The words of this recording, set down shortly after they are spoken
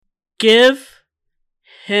Give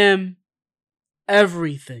him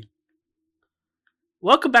everything.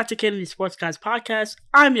 Welcome back to Kennedy Sports Guys Podcast.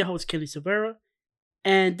 I'm your host, Kenny Silvera,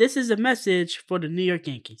 and this is a message for the New York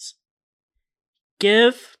Yankees.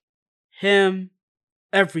 Give him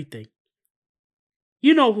everything.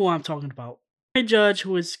 You know who I'm talking about. Aaron Judge,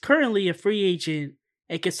 who is currently a free agent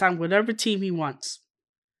and can sign whatever team he wants.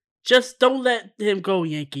 Just don't let him go,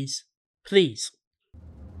 Yankees. Please.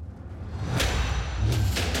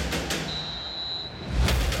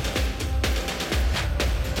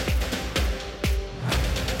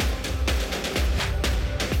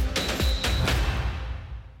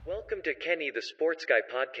 Welcome to Kenny the Sports Guy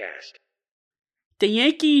Podcast. The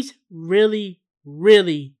Yankees really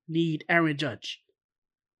need Aaron Judge.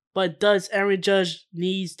 But does Aaron Judge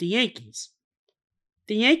need the Yankees?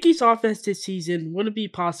 The Yankees' offense this season wouldn't be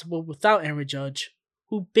possible without Aaron Judge,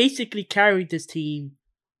 who basically carried this team,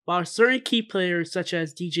 while certain key players such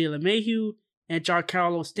as DJ LeMahieu and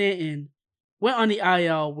Giancarlo Stanton went on the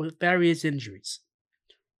IL with various injuries.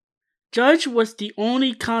 Judge was the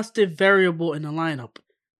only constant variable in the lineup,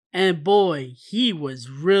 and boy, he was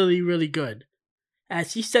really good,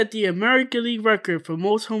 as he set the American League record for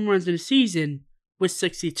most home runs in a season with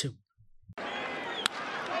 62. High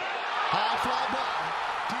fly ball,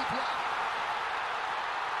 deep left.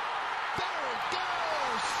 There it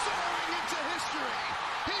goes, soaring into history.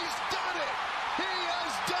 He's done it. He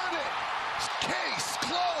has done it. Case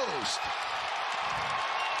closed.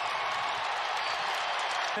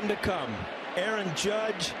 Time to come. Aaron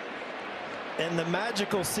Judge and the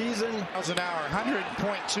magical season. Miles an hour,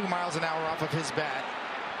 100.2 miles an hour off of his bat.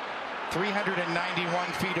 391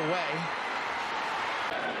 feet away.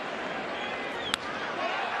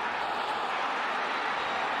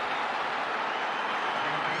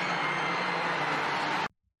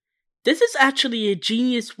 This is actually a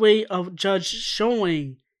genius way of Judge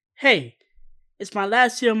showing, hey, it's my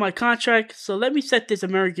last year of my contract, so let me set this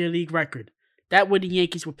American League record. That way the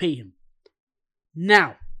Yankees will pay him.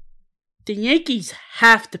 Now, the Yankees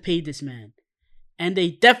have to pay this man, and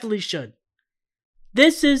they definitely should.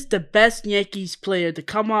 This is the best Yankees player to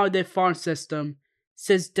come out of their farm system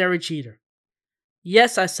since Derek Jeter.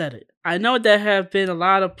 Yes, I said it. I know there have been a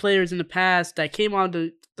lot of players in the past that came out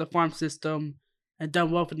of the farm system and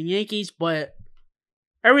done well for the Yankees, but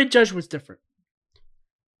Aaron Judge was different.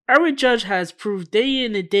 Aaron Judge has proved day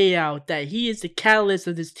in and day out that he is the catalyst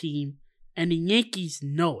of this team, and the Yankees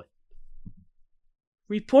know it.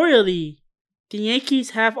 Reportedly, the Yankees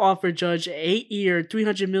have offered Judge an 8-year,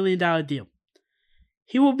 $300 million deal.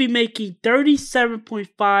 He will be making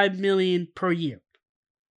 $37.5 million per year.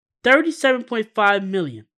 $37.5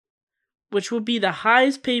 million, which will be the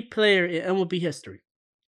highest paid player in MLB history.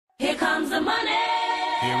 Here comes the money.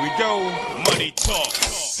 Here we go. Money talk.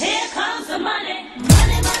 Here comes the money.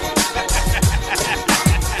 Money. Dollar.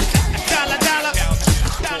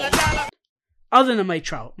 Other than Mike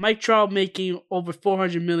Trout making over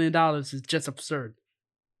 $400 million is just absurd.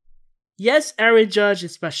 Yes, Aaron Judge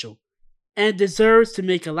is special and deserves to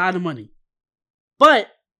make a lot of money. But,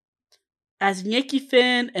 as a Yankee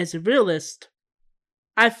fan, as a realist,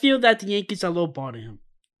 I feel that the Yankees are lowballing him.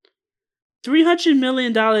 $300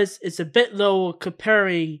 million is a bit low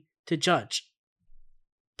comparing to Judge.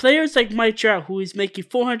 Players like Mike Trout, who is making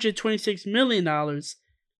 $426 million,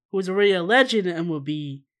 who is already a legend in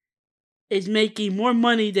MLB, is making more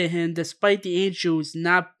money than him despite the Angels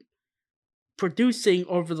not producing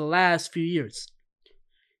over the last few years.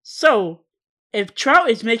 So, if Trout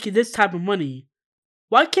is making this type of money,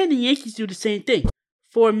 why can't the Yankees do the same thing?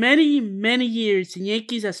 For many years, the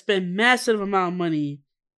Yankees have spent massive amount of money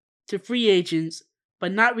to free agents,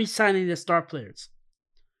 but not re-signing their star players.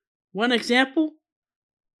 One example,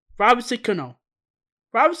 Robinson Cano.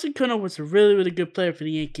 Robinson Cano was a really good player for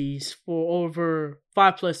the Yankees for over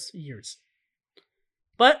 5+ years.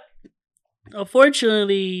 But,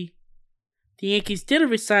 unfortunately, the Yankees didn't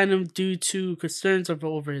re-sign him due to concerns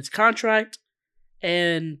over his contract.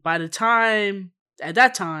 And at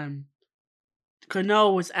that time,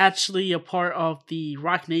 Cano was actually a part of the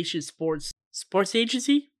Rock Nation sports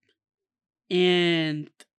agency.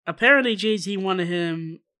 And apparently Jay-Z wanted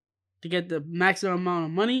him to get the maximum amount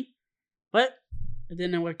of money, but it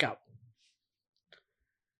didn't work out.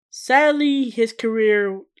 Sadly, his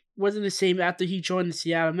career wasn't the same after he joined the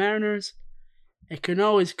Seattle Mariners, and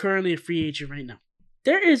Cano is currently a free agent right now.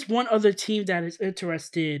 There is one other team that is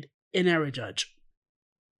interested in Aaron Judge.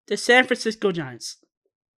 The San Francisco Giants.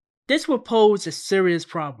 This will pose a serious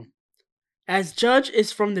problem, as Judge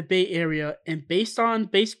is from the Bay Area, and based on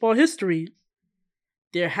baseball history,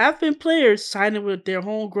 there have been players signing with their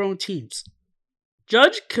homegrown teams.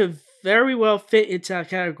 Judge could very well fit into that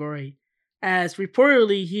category, as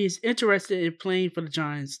reportedly he is interested in playing for the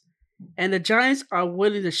Giants, and the Giants are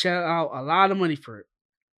willing to shell out a lot of money for it.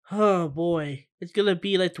 Oh boy, it's gonna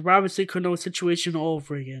be like the Robinson Cano situation all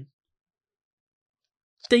over again.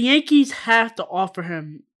 The Yankees have to offer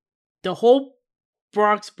him the whole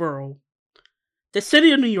Bronx borough, the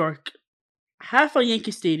city of New York, half a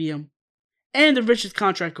Yankee Stadium, and the richest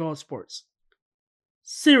contract in all sports.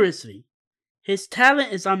 Seriously, his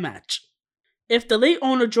talent is unmatched. If the late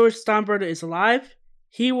owner George Steinbrenner is alive,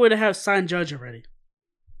 he would have signed Judge already.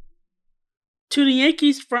 To the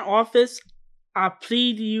Yankees front office, I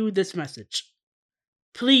plead to you this message.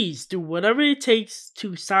 Please do whatever it takes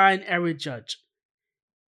to sign Aaron Judge.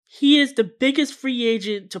 He is the biggest free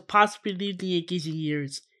agent to possibly leave the Yankees in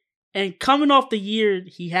years, and coming off the year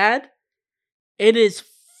he had, it is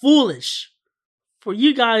foolish for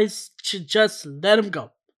you guys to just let him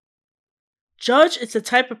go. Judge is the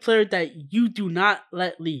type of player that you do not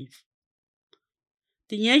let leave.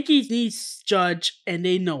 The Yankees need Judge, and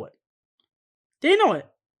they know it. They know it.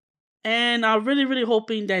 And I'm really, really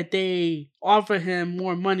hoping that they offer him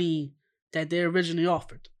more money than they originally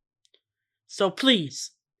offered. So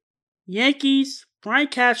please, Yankees, Brian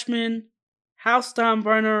Cashman, Hal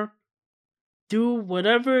Steinbrenner, do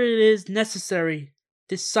whatever it is necessary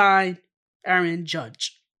to sign Aaron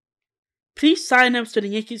Judge. Please sign him so the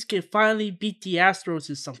Yankees can finally beat the Astros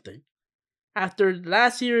or something. After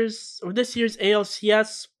this year's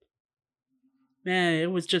ALCS, man,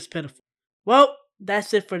 it was just pitiful. Well,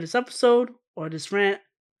 that's it for this episode, or this rant.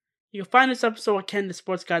 You can find this episode at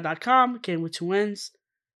KenTheSportsGuy.com, Ken with 2 N's,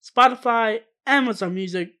 Spotify, Amazon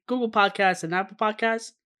Music, Google Podcasts, and Apple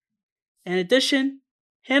Podcasts. In addition,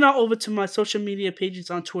 head on over to my social media pages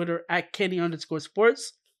on Twitter at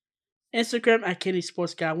Kenny_sports, Instagram at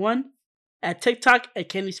KennySportsGuy1, at TikTok at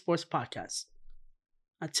KennySportsPodcast.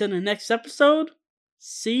 Until the next episode,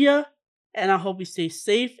 see ya, and I hope you stay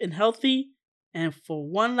safe and healthy. And for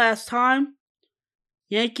one last time,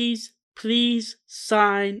 Yankees, please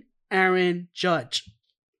sign Aaron Judge.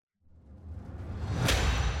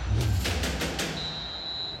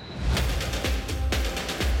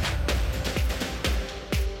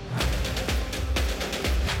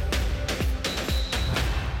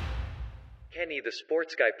 Kenny the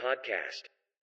Sports Guy Podcast.